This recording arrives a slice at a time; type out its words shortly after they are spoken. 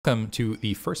Welcome to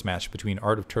the first match between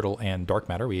ArtofTurtle and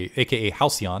Darkmatter, aka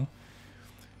Halcyon,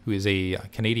 who is a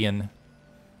Canadian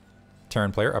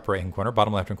Terran player, upper right-hand corner.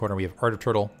 Bottom left-hand corner, we have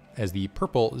ArtofTurtle as the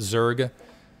purple Zerg.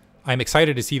 I'm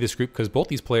excited to see this group because both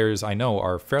these players I know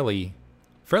are fairly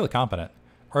competent.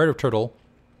 ArtofTurtle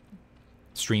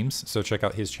streams, so check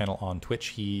out his channel on Twitch.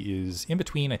 He is in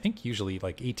between, I think, usually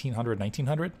like 1800,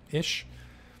 1900-ish.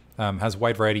 Has a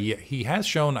wide variety. He has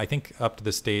shown, I think, up to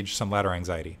this stage, some ladder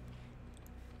anxiety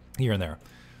here and there.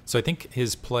 So I think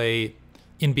his play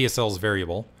in BSL is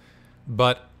variable,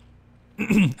 but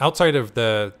outside of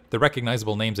the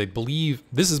recognizable names, I believe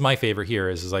this is my favorite here.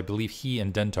 Is I believe he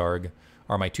and Dentarg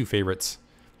are my two favorites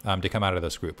to come out of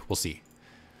this group. We'll see.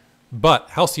 But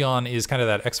Halcyon is kind of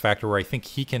that X factor where I think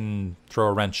he can throw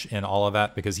a wrench in all of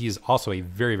that because he's also a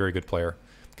very, very good player.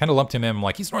 Kind of lumped him in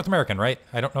like he's North American, right?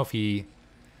 I don't know if he.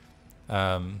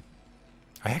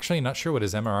 I'm actually not sure what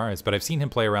his MRR is, but I've seen him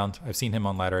play around. I've seen him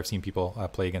on ladder. I've seen people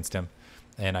play against him.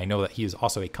 And I know that he is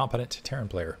also a competent Terran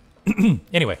player.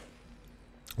 Anyway,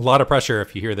 a lot of pressure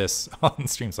if you hear this on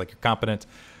streams like you're competent.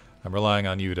 I'm relying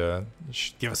on you to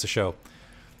give us a show.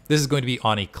 This is going to be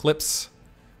on Eclipse.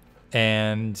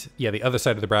 And yeah, the other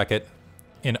side of the bracket.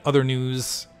 In other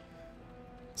news,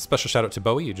 special shout out to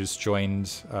Bowie, who just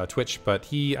joined Twitch, but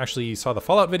he actually saw the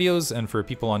Fallout videos. And for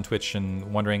people on Twitch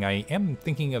and wondering, I am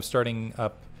thinking of starting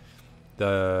up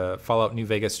the Fallout New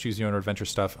Vegas Choose Your Own Adventure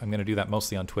stuff. I'm going to do that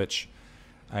mostly on Twitch.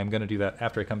 I'm going to do that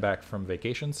after I come back from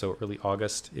vacation, so early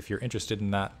August. If you're interested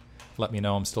in that, let me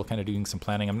know. I'm still kind of doing some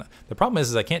planning. The problem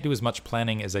is I can't do as much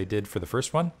planning as I did for the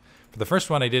first one. For the first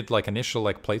one, I did like initial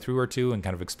playthrough or two and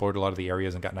kind of explored a lot of the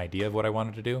areas and got an idea of what I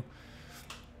wanted to do.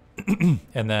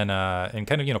 And then and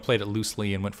kind of played it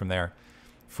loosely and went from there.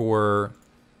 For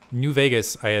New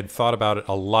Vegas, I had thought about it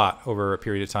a lot over a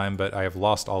period of time, but I have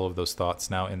lost all of those thoughts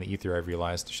now in the ether. I've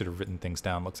realized I should have written things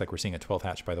down. Looks like we're seeing a 12th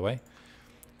hatch, by the way,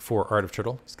 for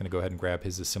ArtofTurtle. He's going to go ahead and grab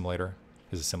his extractor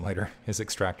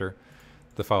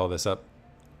to follow this up.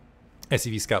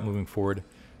 SCV Scout moving forward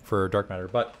for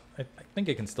Darkmatter, but I think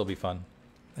it can still be fun,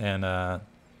 and I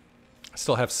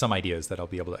still have some ideas that I'll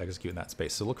be able to execute in that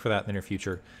space. So look for that in the near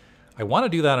future. I want to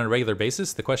do that on a regular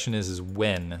basis. The question is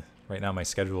when. Right now my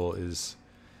schedule is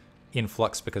in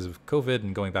flux because of COVID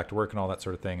and going back to work and all that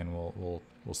sort of thing, and we'll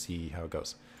see how it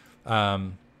goes.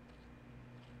 The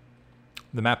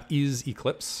map is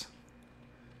Eclipse,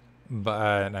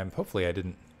 but hopefully I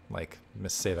didn't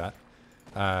missay that.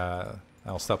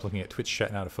 I'll stop looking at Twitch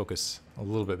chat now to focus a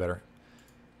little bit better.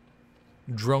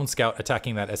 Drone Scout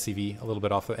attacking that SCV a little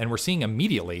bit off, and we're seeing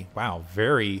immediately, wow,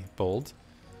 very bold.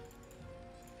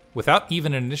 Without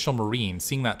even an initial Marine,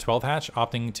 seeing that 12 hatch,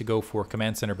 opting to go for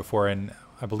Command Center before, and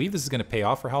I believe this is going to pay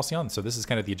off for Halcyon, so this is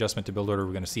kind of the adjustment to build order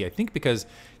we're going to see. I think because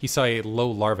he saw a low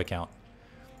larva count.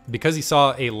 Because he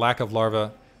saw a lack of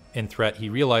larva in threat, he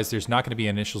realized there's not going to be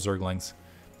initial Zerglings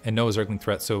and no Zergling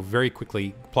threat, so very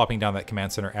quickly plopping down that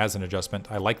Command Center as an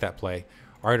adjustment. I like that play.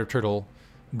 ArtofTurtle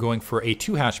going for a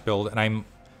 2-hatch build, and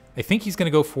I think he's going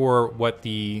to go for I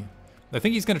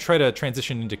think he's going to try to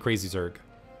transition into Crazy Zerg,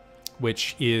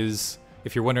 which is,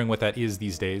 if you're wondering what that is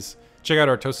these days, check out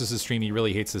Artosis' stream. He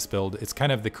really hates this build. It's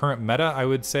kind of the current meta, I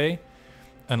would say,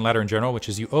 and ladder in general, which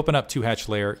is you open up 2-hatch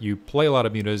layer, you play a lot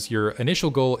of mutas. Your initial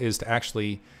goal is to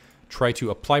actually try to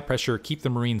apply pressure, keep the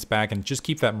Marines back, and just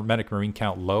keep that medic Marine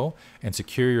count low and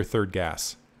secure your third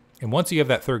gas. And once you have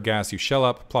that third gas, you shell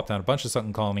up, plop down a bunch of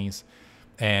Sunken colonies,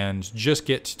 and just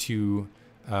get to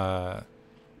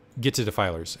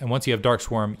Defilers. And once you have Dark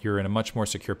Swarm, you're in a much more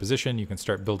secure position. You can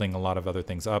start building a lot of other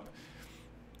things up.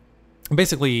 And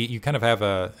basically, you kind of have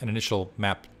an initial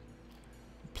map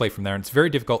play from there. And it's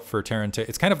very difficult for Terran to...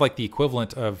 It's kind of like the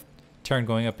equivalent of Terran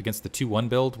going up against the 2-1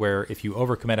 build, where if you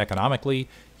overcommit economically,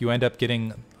 you end up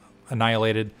getting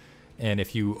annihilated. And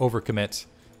if you overcommit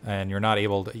and you're not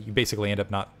able to... You basically end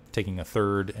up not taking a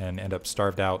third and end up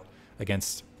starved out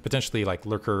against... potentially like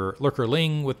Lurker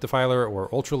Ling with Defiler or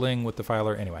Ultra Ling with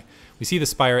Defiler. Anyway, we see the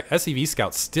Spire. SCV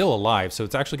Scout's still alive, so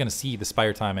it's actually going to see the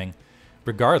Spire timing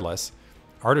regardless.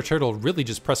 ArtofTurtle really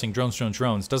just pressing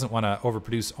drones. Doesn't want to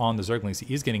overproduce on the Zerglings.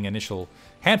 He is getting an initial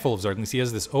handful of Zerglings. He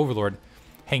has this Overlord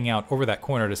hanging out over that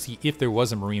corner to see if there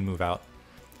was a Marine move out.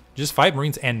 Just 5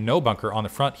 Marines and no bunker on the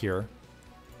front here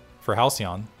for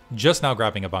Halcyon. Just now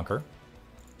grabbing a bunker.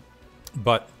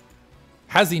 But...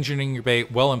 has the engineering bay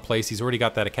well in place. He's already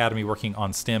got that academy working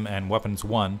on stim and weapons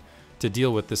 1 to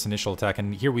deal with this initial attack.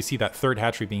 And here we see that third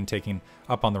hatchery being taken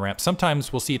up on the ramp.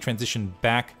 Sometimes we'll see a transition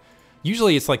back.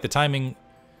 Usually it's like the timing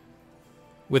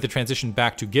with a transition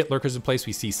back to get lurkers in place.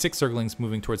 We see 6 Zerglings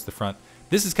moving towards the front.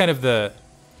 This is kind of the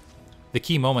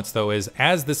key moments, though, is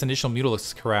as this initial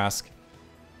Mutalisk Harask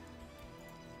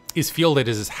is fielded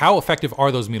is how effective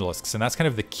are those Mutalisks, and that's kind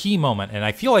of the key moment. And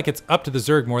I feel like it's up to the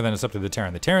Zerg more than it's up to the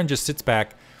Terran. The Terran just sits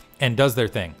back and does their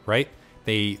thing, right?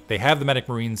 They have the Medic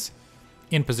Marines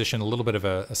in position, a little bit of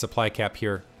a supply cap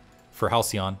here for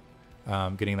Halcyon.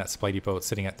 Getting that supply depot, it's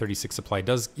sitting at 36 supply,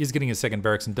 is getting his second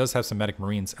barracks and does have some Medic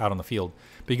Marines out on the field.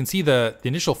 But you can see the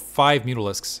initial 5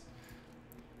 Mutalisks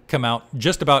come out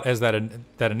just about as that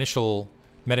initial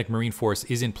Medic Marine force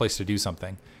is in place to do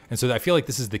something. And so I feel like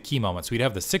this is the key moment. So we'd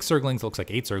have the 6 Zerglings, it looks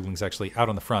like 8 Zerglings actually, out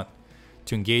on the front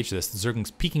to engage this. The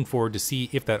Zerglings peeking forward to see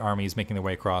if that army is making their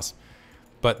way across.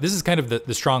 But this is kind of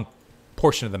the strong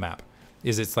portion of the map.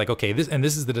 It's like, okay, this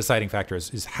is the deciding factor,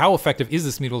 is how effective is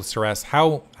this Mutalisk harass,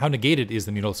 how negated is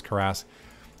the Mutalisk harass,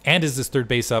 and is this third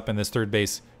base up and this third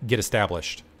base get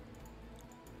established.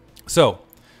 So,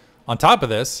 on top of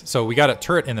this, so we got a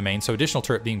turret in the main, so additional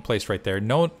turret being placed right there.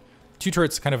 2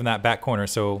 turrets kind of in that back corner,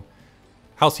 so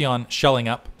Halcyon shelling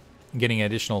up and getting an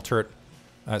additional turret.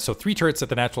 So 3 turrets at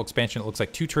the natural expansion, it looks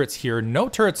like 2 turrets here. No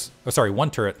turrets, oh sorry,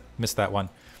 1 turret, missed that one,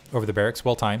 over the barracks,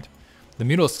 well timed. The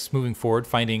Mutalisks moving forward,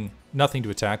 finding nothing to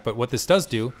attack, but what this does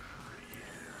do,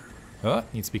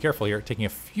 needs to be careful here, taking a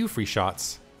few free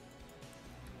shots.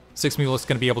 6 Mutalisks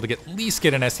going to be able to at least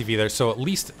get an SCV there, so at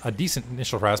least a decent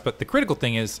initial harass, but the critical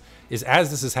thing is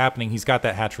as this is happening, he's got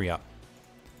that hatchery up.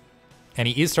 And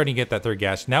he is starting to get that third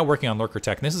gas, now working on Lurker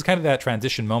Tech, and this is kind of that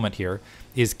transition moment here,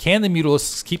 is can the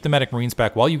Mutalisks keep the Medic Marines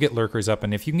back while you get Lurkers up,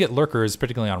 and if you can get Lurkers,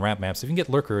 particularly on ramp maps, if you can get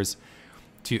Lurkers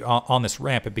on this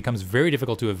ramp, it becomes very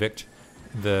difficult to evict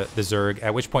the Zerg,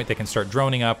 at which point they can start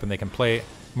droning up and they can play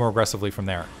more aggressively from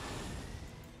there.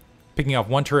 Picking off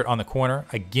 1 turret on the corner,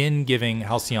 again giving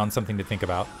Halcyon something to think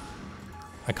about.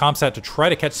 A Comsat to try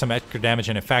to catch some extra damage,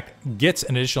 and in fact gets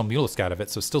an additional Mutalisk out of it,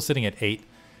 so still sitting at 8.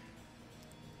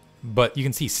 But you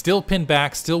can see still pinned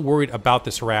back, still worried about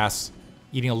this harass,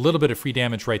 eating a little bit of free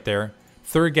damage right there.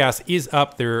 Third gas is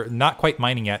up, they're not quite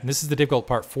mining yet, and this is the difficult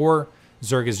part for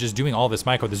Zerg, is just doing all this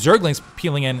micro. The Zerglings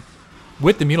peeling in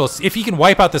with the Mutalisks. If he can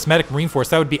wipe out this Medic Marine force,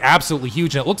 that would be absolutely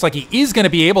huge, and it looks like he is going to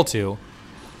be able to.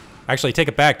 Actually, take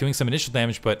it back, doing some initial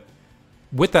damage, but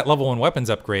with that level 1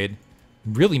 weapons upgrade,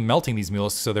 really melting these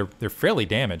Mutalisks, so they're fairly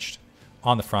damaged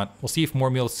on the front. We'll see if more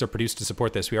Mutalisks are produced to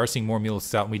support this. We are seeing more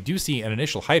Mutalisks out, and we do see an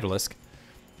initial Hydralisk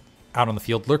out on the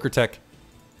field. Lurker Tech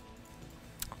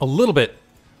a little bit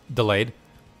delayed.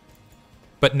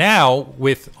 But now,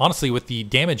 honestly, with the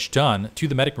damage done to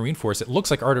the Medic Marine force, it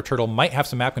looks like ArtofTurtle might have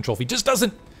some map control. If he just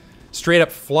doesn't straight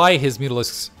up fly his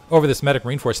Mutalisks over this Medic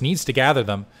Marine force, needs to gather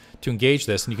them to engage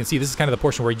this. And you can see this is kind of the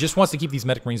portion where he just wants to keep these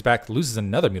Medic Marines back, loses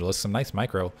another Mutalisk, some nice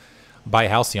micro by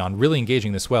Halcyon, really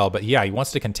engaging this well. But yeah, he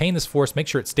wants to contain this force, make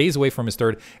sure it stays away from his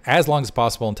third as long as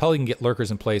possible until he can get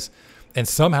Lurkers in place and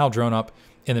somehow drone up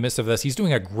in the midst of this. He's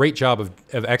doing a great job of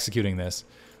executing this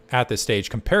at this stage.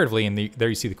 Comparatively, and there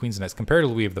you see the Queen's Nest,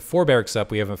 comparatively we have the 4 barracks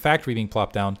up, we have a factory being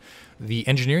plopped down, the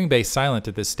engineering base silent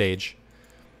at this stage,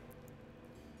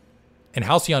 and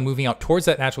Halcyon moving out towards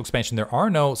that natural expansion. There are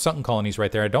no sunken colonies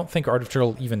right there. I don't think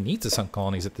ArtofTurtle even needs a sunken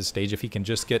colonies at this stage if he can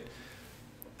just get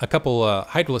a couple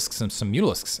Hydralisks and some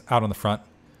Mutalisks out on the front.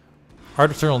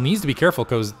 ArtofTurtle needs to be careful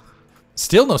because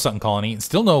still no sunken colony,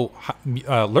 still no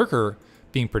Lurker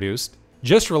being produced,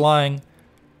 just relying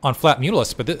on flat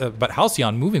Mutalisks, but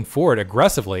Halcyon moving forward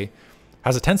aggressively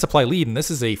has a 10 supply lead, and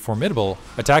this is a formidable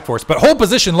attack force. But hold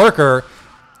position Lurker,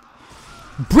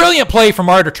 brilliant play from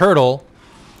ArtofTurtle.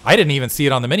 I didn't even see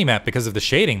it on the minimap because of the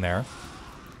shading there.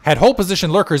 Had hold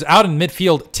position Lurkers out in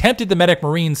midfield, tempted the Medic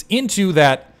Marines into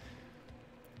that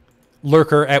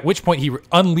Lurker, at which point he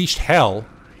unleashed hell.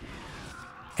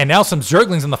 And now some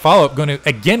Zerglings in the follow-up going to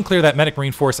again clear that Medic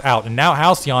Marine force out, and now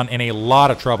Halcyon in a lot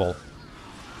of trouble.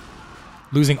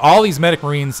 Losing all these Medic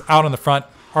Marines out on the front.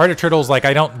 ArtofTurtle's like,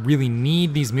 I don't really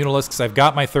need these Mutalisks. I've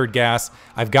got my third gas.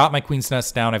 I've got my Queen's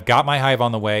Nest down. I've got my Hive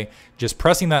on the way. Just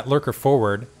pressing that Lurker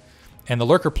forward. And the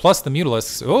Lurker plus the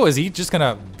Mutalisks. Oh, is he just going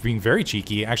to, being very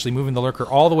cheeky, actually moving the Lurker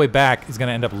all the way back, is going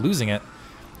to end up losing it.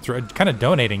 Kind of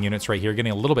donating units right here,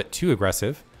 getting a little bit too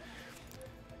aggressive.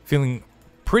 Feeling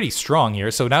pretty strong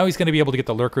here. So now he's going to be able to get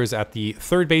the Lurkers at the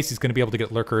third base. He's going to be able to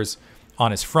get Lurkers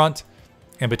on his front.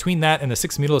 And between that and the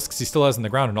 6 Mutalisks he still has on the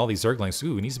ground and all these Zerglings,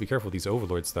 ooh, he needs to be careful with these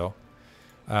Overlords, though.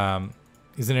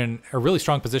 He's in a really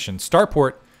strong position.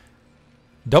 Starport,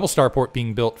 double Starport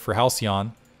being built for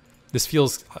Halcyon. This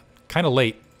feels kind of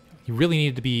late. You really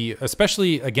need to be,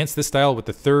 especially against this style with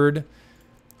the third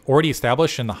already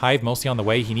established and the Hive mostly on the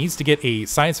way, he needs to get a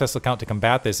Science Vessel count to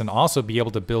combat this and also be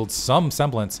able to build some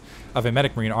semblance of a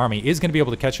Medic Marine army. Is going to be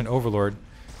able to catch an Overlord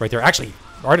right there. Actually,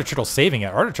 ArtofTurtle saving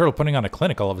it. ArtofTurtle putting on a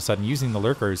clinic all of a sudden, using the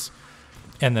Lurkers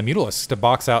and the Mutalisks to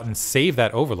box out and save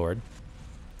that Overlord.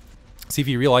 See if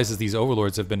he realizes these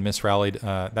overlords have been misrallied.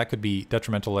 That could be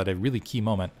detrimental at a really key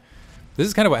moment. This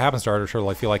is kind of what happens to ArtofTurtle,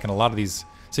 I feel like, in a lot of these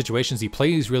situations. He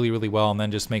plays really, really well and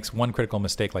then just makes one critical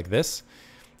mistake like this,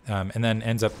 and then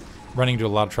ends up running into a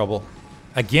lot of trouble.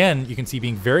 Again, you can see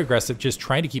being very aggressive, just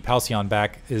trying to keep Halcyon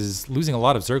back, is losing a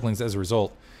lot of Zerglings as a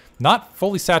result. Not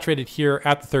fully saturated here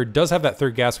at the third, does have that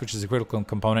third gas, which is a critical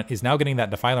component, is now getting that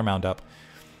Defiler Mound up,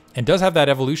 and does have that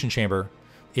Evolution Chamber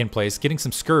in place, getting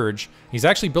some Scourge. He's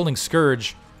actually building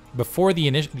Scourge before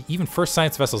the even first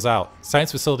Science Vessel's out.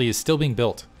 Science Facility is still being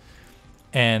built.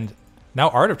 And now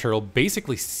ArtofTurtle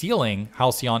basically sealing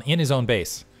Halcyon in his own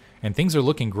base. And things are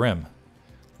looking grim.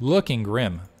 Looking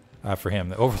grim for him.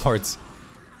 The Overlords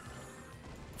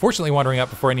fortunately wandering up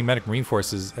before any Medic Marine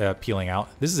forces peeling out.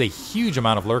 This is a huge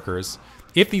amount of Lurkers.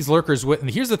 If these Lurkers would... And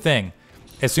here's the thing.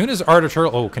 As soon as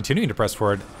ArtofTurtle... Oh, continuing to press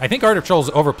forward. I think ArtofTurtle is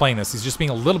overplaying this. He's just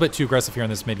being a little bit too aggressive here in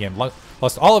this mid-game.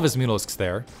 Lost all of his Mutalisks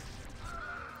there.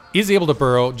 Is able to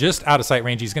burrow just out of sight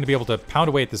range. He's going to be able to pound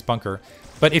away at this bunker.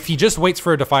 But if he just waits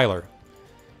for a Defiler...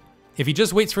 If he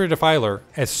just waits for a Defiler,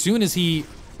 as soon as he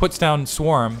puts down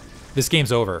Swarm, this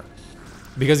game's over.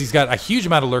 Because he's got a huge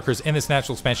amount of Lurkers in this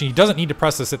natural expansion. He doesn't need to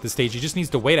press this at this stage. He just needs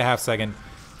to wait a half second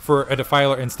for a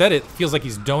Defiler. Instead, it feels like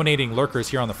he's donating Lurkers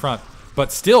here on the front,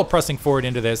 but still pressing forward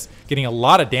into this, getting a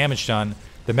lot of damage done.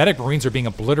 The Medic Marines are being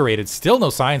obliterated. Still no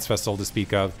Science Vessel to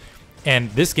speak of.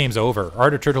 And this game's over.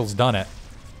 ArtofTurtle's done it.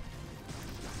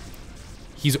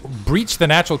 He's breached the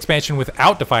natural expansion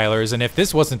without Defilers, and if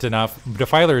this wasn't enough,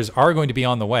 Defilers are going to be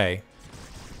on the way.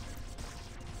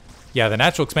 Yeah, the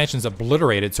natural expansion's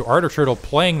obliterated, so ArtofTurtle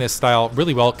playing this style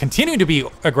really well, continuing to be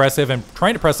aggressive and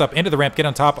trying to press up into the ramp, get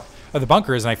on top of the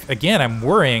bunkers. And again, I'm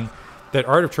worrying that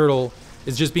ArtofTurtle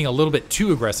is just being a little bit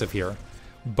too aggressive here.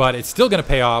 But it's still going to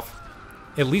pay off,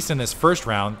 at least in this first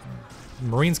round.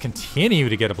 Marines continue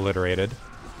to get obliterated.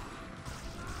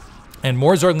 And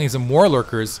more Zerglings and more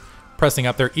Lurkers pressing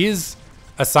up. There is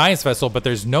a Science Vessel, but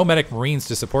there's no Medic Marines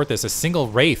to support this. A single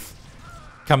Wraith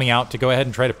coming out to go ahead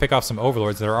and try to pick off some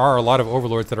Overlords. There are a lot of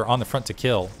Overlords that are on the front to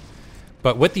kill.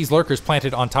 But with these Lurkers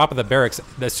planted on top of the barracks,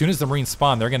 as soon as the Marines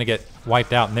spawn, they're going to get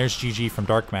wiped out. And there's GG from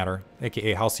Darkmatter,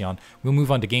 aka Halcyon. We'll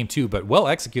move on to game 2, but well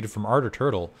executed from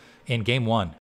ArtofTurtle in game 1.